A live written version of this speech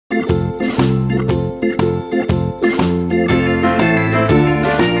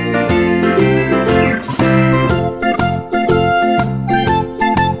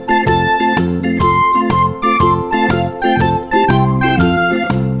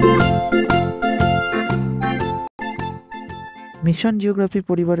Mission geography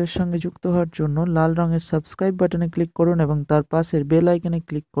পরিবারের সঙ্গে যুক্ত হওয়ার জন্য লাল রঙের সাবস্ক্রাইব বাটনে ক্লিক করুন এবং তার পাশের বেল আইকনে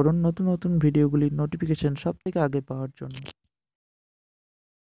ক্লিক করুন নতুন নতুন ভিডিওগুলির নোটিফিকেশন সবথেকে আগে পাওয়ার জন্য।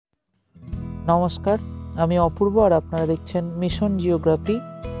 নমস্কার, আমি অপূর্ব আর আপনারা দেখছেন মিশন জিওগ্রাফি।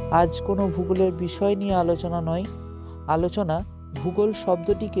 আজ কোনো ভূগোলের বিষয় নিয়ে আলোচনা নয়, আলোচনা ভূগোল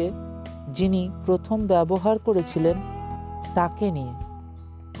শব্দটিকে যিনি প্রথম ব্যবহার করেছিলেন তাকে নিয়ে।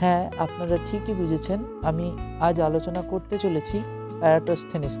 হ্যাঁ, আপনারা ঠিকই বুঝেছেন, আমি আজ আলোচনা করতে চলেছি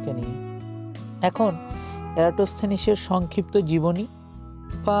এরাটোস্থেনিসকে নিয়ে। এখন এরাটোস্থেনিসের সংক্ষিপ্ত জীবনী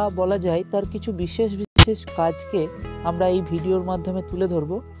বা বলা যায় তার কিছু বিশেষ বিশেষ কাজকে আমরা এই ভিডিওর মাধ্যমে তুলে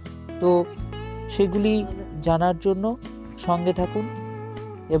ধরব। তো সেগুলি জানার জন্য সঙ্গে থাকুন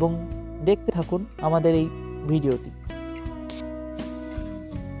এবং দেখতে থাকুন আমাদের এই ভিডিওটি।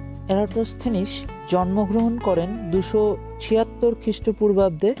 এরাটোস্থেনিস জন্মগ্রহণ করেন 276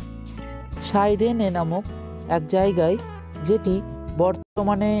 খ্রিস্টপূর্বাব্দে সাইরেনে নামক এক জায়গায়, যেটি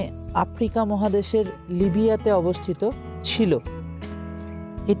বর্তমানে আফ্রিকা মহাদেশের লিবিয়াতে অবস্থিত ছিল।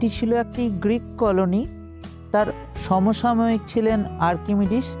 এটি ছিল একটি গ্রিক কলোনি। তার সমসাময়িক ছিলেন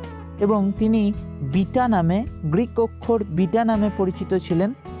আর্কিমিডিস এবং তিনি বিটা নামে, গ্রিক অক্ষর বিটা নামে পরিচিত ছিলেন।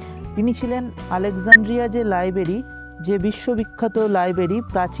 তিনি ছিলেন আলেকজান্দ্রিয়া যে লাইব্রেরি, যে বিশ্ববিখ্যাত লাইব্রেরি,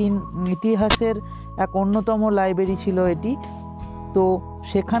 প্রাচীন ইতিহাসের এক অন্যতম লাইব্রেরি ছিল এটি। তো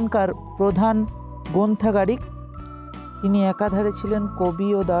সেখানকার প্রধান গ্রন্থাগারিক। তিনি একাধারে ছিলেন কবি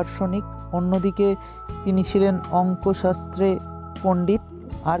ও দার্শনিক, অন্যদিকে তিনি ছিলেন অঙ্কশাস্ত্রে পণ্ডিত।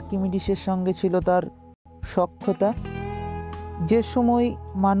 আর্কিমিডিসের সঙ্গে ছিল তার সখ্যতা। যে সময়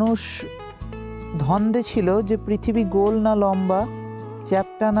মানুষ ধন্দে ছিল যে পৃথিবী গোল না লম্বা,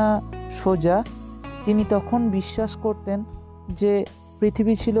 চ্যাপ্টা না সোজা, তিনি তখন বিশ্বাস করতেন যে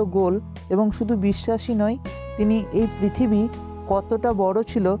পৃথিবী ছিল গোল, এবং শুধু বিশ্বাসই নয়, তিনি এই পৃথিবী কতটা বড়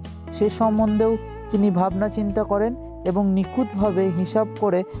ছিল সে সম্বন্ধেও তিনি ভাবনা চিন্তা করেন এবং নিখুঁতভাবে হিসাব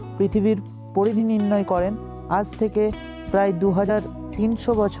করে পৃথিবীর পরিধি নির্ণয় করেন আজ থেকে প্রায়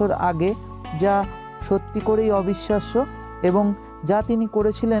 2300 বছর আগে, যা সত্যি করেই অবিশ্বাস্য এবং যা তিনি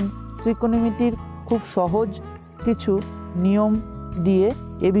করেছিলেন ত্রিকোণমিতির খুব সহজ কিছু নিয়ম দিয়ে।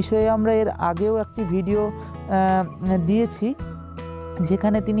 এ বিষয়ে আমরা এর আগেও একটি ভিডিও দিয়েছি,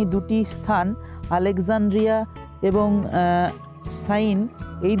 যেখানে তিনি দুটি স্থান আলেকজান্দ্রিয়া এবং সাইন,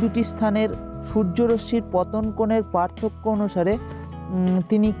 এই দুটি স্থানের সূর্যরশ্মির পতন কোণের পার্থক্য অনুসারে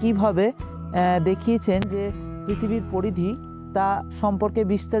তিনি কিভাবে দেখিয়েছেন যে পৃথিবীর পরিধি, তা সম্পর্কে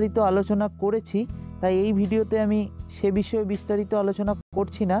বিস্তারিত আলোচনা করেছি। তাই এই ভিডিওতে আমি সে বিষয়ে বিস্তারিত আলোচনা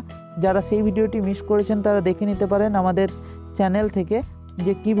করছি না। যারা সেই ভিডিওটি মিস করেছেন তারা দেখে নিতে পারেন আমাদের চ্যানেল থেকে,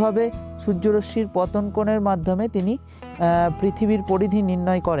 যে কিভাবে সূর্যরশ্মির পতন কোণের মাধ্যমে তিনি পৃথিবীর পরিধি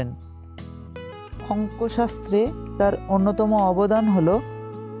নির্ণয় করেন। অঙ্কশাস্ত্রে তার অন্যতম অবদান হলো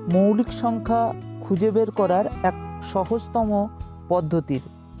মৌলিক সংখ্যা খুঁজে বের করার এক সহজতম পদ্ধতির,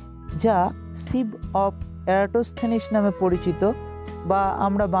 যা সিভ অফ এরাটোস্থেনিস নামে পরিচিত, বা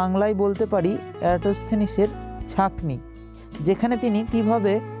আমরা বাংলায় বলতে পারি এরাটোস্থেনিসের ছাঁকনি। যেখানে তিনি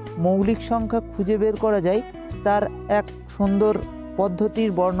কিভাবে মৌলিক সংখ্যা খুঁজে বের করা যায় তার এক সুন্দর পদ্ধতির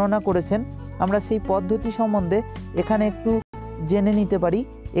বর্ণনা করেছেন। আমরা সেই পদ্ধতি সম্বন্ধে এখানে একটু জেনে নিতে পারি।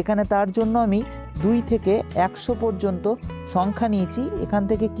 এখানে তার জন্য আমি 2 থেকে 100 পর্যন্ত সংখ্যা নিয়েছি। এখান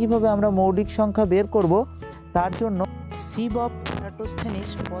থেকে কিভাবে আমরা মৌলিক সংখ্যা বের করব তার জন্য সিভ অফ এরাটোস্থেনিস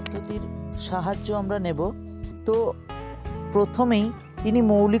পদ্ধতির সাহায্য আমরা নেব। তো প্রথমেই তিনি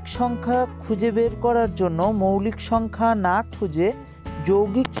মৌলিক সংখ্যা খুঁজে বের করার জন্য মৌলিক সংখ্যা না খুঁজে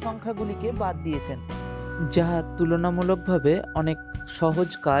যৌগিক সংখ্যাগুলিকে বাদ দিয়েছেন, যা তুলনামূলকভাবে অনেক সহজ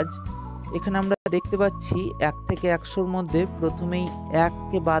কাজ। এখানে আমরা দেখতে পাচ্ছি 1 থেকে 100-র মধ্যে প্রথমেই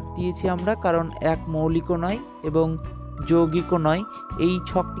 1কে বাদ দিয়েছি আমরা, কারণ 1 মৌলিকও নয় এবং যৌগিকও নয়। এই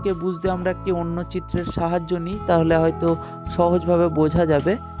ছকটিকে বুঝতে আমরা একটি অন্য চিত্রের সাহায্য নিই, তাহলে হয়তো সহজভাবে বোঝা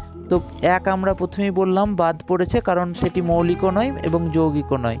যাবে। তো 1 আমরা প্রথমেই বললাম বাদ পড়েছে, কারণ সেটি মৌলিকও নয় এবং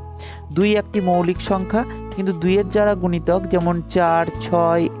যৌগিকও নয়। 2 একটি মৌলিক সংখ্যা, কিন্তু 2-এর যারা গুণিতক যেমন 4,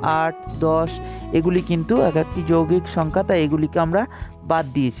 6, 8, 10 এগুলি কিন্তু এক একটি যৌগিক সংখ্যা, তাই এগুলিকে আমরা বাদ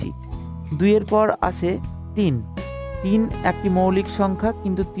দিয়েছি। 2-এর পর আসে 3। 3 একটি মৌলিক সংখ্যা,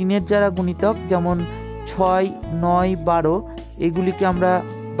 কিন্তু 3-এর যারা গুণিতক যেমন 6, 9, 12 এগুলিকে আমরা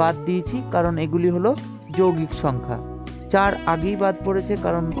বাদ দিয়েছি, কারণ এগুলি হলো যৌগিক সংখ্যা। 4 আগেই বাদ পড়েছে,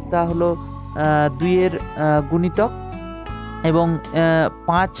 কারণ তা হলো 2-এর গুণিতক। এবং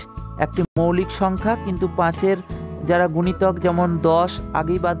 5 একটি মৌলিক সংখ্যা, কিন্তু 5-এর যারা গুণিতক যেমন 10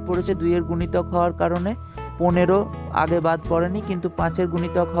 আগেই বাদ পড়েছে 2-এর গুণিতক হওয়ার কারণে। 15 আগে বাদ পড়েনি, কিন্তু 5-এর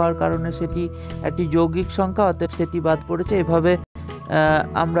গুণিতক হওয়ার কারণে সেটি একটি যৌগিক সংখ্যা, অতএব সেটি বাদ পড়েছে। এভাবে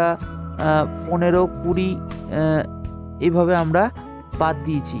আমরা 15, 20 এইভাবে আমরা বাদ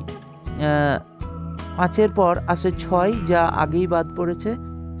দিয়েছি। 5-এর পর আসে 6, যা আগেই বাদ পড়েছে।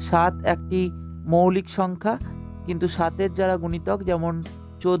 7 একটি মৌলিক সংখ্যা, কিন্তু 7-এর যারা গুণিতক, যেমন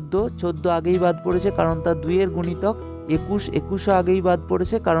 14 আগেই বাদ পড়েছে কারণ তার 2-এর গুণিতক। 21 আগেই বাদ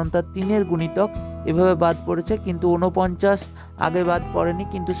পড়েছে কারণ তার 3-এর গুণিতক। এভাবে বাদ পড়েছে, কিন্তু 49 আগে বাদ পড়েনি,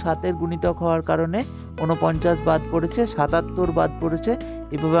 কিন্তু 7-এর গুণিতক হওয়ার কারণে 49 বাদ পড়েছে। 77 বাদ পড়েছে,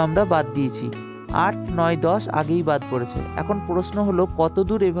 এভাবে আমরা বাদ দিয়েছি। 8, 9, 10 আগেই বাদ পড়েছে। এখন প্রশ্ন হলো কত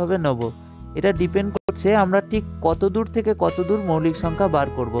দূর এভাবে নেব। এটা ডিপেন্ড করছে আমরা ঠিক কত দূর থেকে কত দূর মৌলিক সংখ্যা বার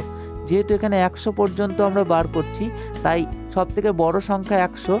করব। যেহেতু এখানে 100 পর্যন্ত আমরা বার করছি, তাই সব থেকে বড় সংখ্যা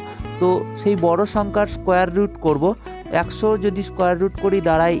 100, তো সেই বড় সংখ্যার স্কোয়ার রুট করব। 100 যদি স্কোয়ার রুট করি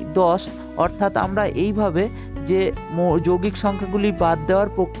দাঁড়ায় 10, অর্থাৎ আমরা এইভাবে যে যৌগিক সংখ্যাগুলি বাদ দেওয়ার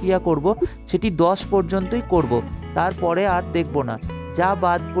প্রক্রিয়া করব সেটি 10 পর্যন্তই করব, তারপরে আর দেখব না। যা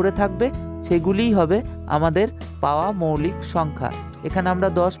বাদ পড়ে থাকবে সেগুলিই হবে আমাদের পাওয়া মৌলিক সংখ্যা। এখানে আমরা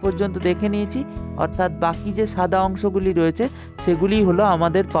 10 পর্যন্ত দেখে নিয়েছি, অর্থাৎ বাকি যে সাদা অংশগুলি রয়েছে সেগুলি হলো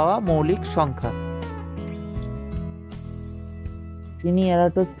আমাদের পাওয়া মৌলিক সংখ্যা। তিনি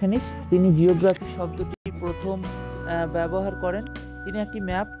এরাটোস্থেনিস, তিনি জিওগ্রাফি শব্দটি প্রথম ব্যবহার করেন। তিনি একটি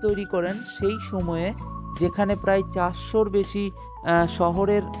ম্যাপ তৈরি করেন সেই সময়ে, যেখানে প্রায় 400-র বেশি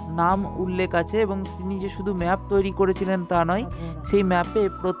শহরের নাম উল্লেখ আছে, এবং তিনি যে শুধু ম্যাপ তৈরি করেছিলেন তা নয়, সেই ম্যাপে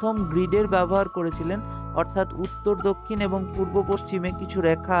প্রথম গ্রিডের ব্যবহার করেছিলেন, অর্থাৎ উত্তর দক্ষিণ এবং পূর্ব পশ্চিমে কিছু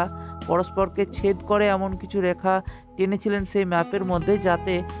রেখা পরস্পরকে ছেদ করে এমন কিছু রেখা টেনেছিলেন সেই ম্যাপের মধ্যে,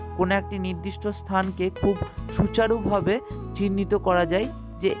 যাতে কোনো একটি নির্দিষ্ট স্থানকে খুব সুচারুভাবে চিহ্নিত করা যায়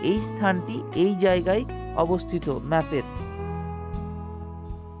যে এই স্থানটি এই জায়গায় অবস্থিত ম্যাপের।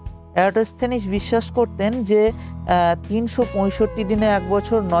 এরাটোস্থেনিস বিশ্বাস করতেন যে 365 দিনে 1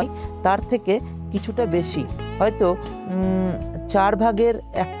 বছর নয়, তার থেকে কিছুটা বেশি, হয়তো 4 ভাগের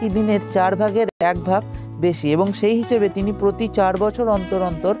একটি দিনের 4 ভাগের 1 ভাগ বেশি, এবং সেই হিসেবে তিনি প্রতি 4 বছর অন্তর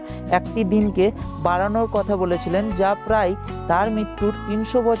অন্তর একটি দিনকে বাড়ানোর কথা বলেছিলেন, যা প্রায় তার মৃত্যুর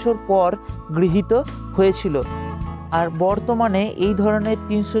 300 বছর পর গৃহীত হয়েছিল। আর বর্তমানে এই ধরনের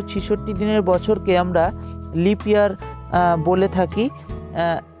 366 দিনের বছরকে আমরা লিপ ইয়ার বলে থাকি।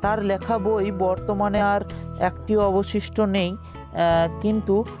 তার লেখা বই বর্তমানে আর একটিও অবশিষ্ট নেই,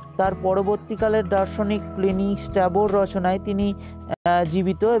 কিন্তু তার পরবর্তীকালের দার্শনিক প্লিনি স্ট্র্যাবোর রচনায় তিনি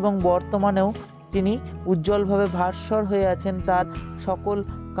জীবিত, এবং বর্তমানেও তিনি উজ্জ্বলভাবে ভাস্বর হয়ে আছেন তার সকল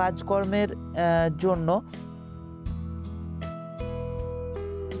কাজকর্মের জন্য।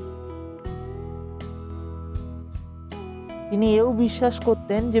 তিনি এও বিশ্বাস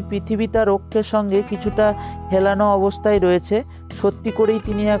করতেন যে পৃথিবী তার অক্ষের সঙ্গে কিছুটা হেলানো অবস্থায় রয়েছে। সত্যি করেই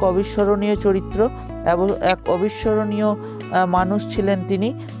তিনি এক অবিস্মরণীয় চরিত্র, এক অবিস্মরণীয় মানুষ ছিলেন তিনি।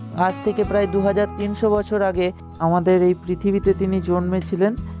 আজ থেকে প্রায় 2300 বছর আগে আমাদের এই পৃথিবীতে তিনি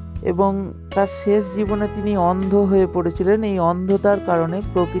জন্মেছিলেন, এবং তার শেষ জীবনে তিনি অন্ধ হয়ে পড়েছিলেন। এই অন্ধতার কারণে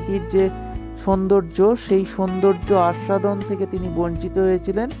প্রকৃতির যে সৌন্দর্য, সেই সৌন্দর্য আস্বাদন থেকে তিনি বঞ্চিত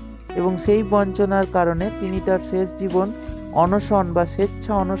হয়েছিলেন, এবং সেই বঞ্চনার কারণে তিনি তার শেষ জীবন অনশন বা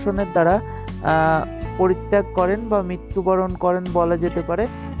স্বেচ্ছা অনশনের দ্বারা পরিত্যাগ করেন বা মৃত্যুবরণ করেন বলা যেতে পারে।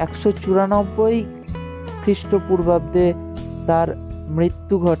 194 খ্রিস্টপূর্বাব্দে তার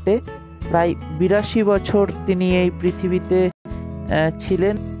মৃত্যু ঘটে। প্রায় 82 বছর তিনি এই পৃথিবীতে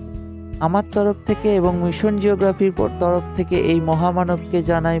ছিলেন। আমার তরফ থেকে এবং মিশন জিওগ্রাফির তরফ থেকে এই মহামানবকে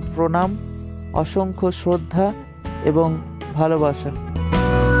জানাই প্রণাম, অসংখ্য শ্রদ্ধা এবং ভালোবাসা।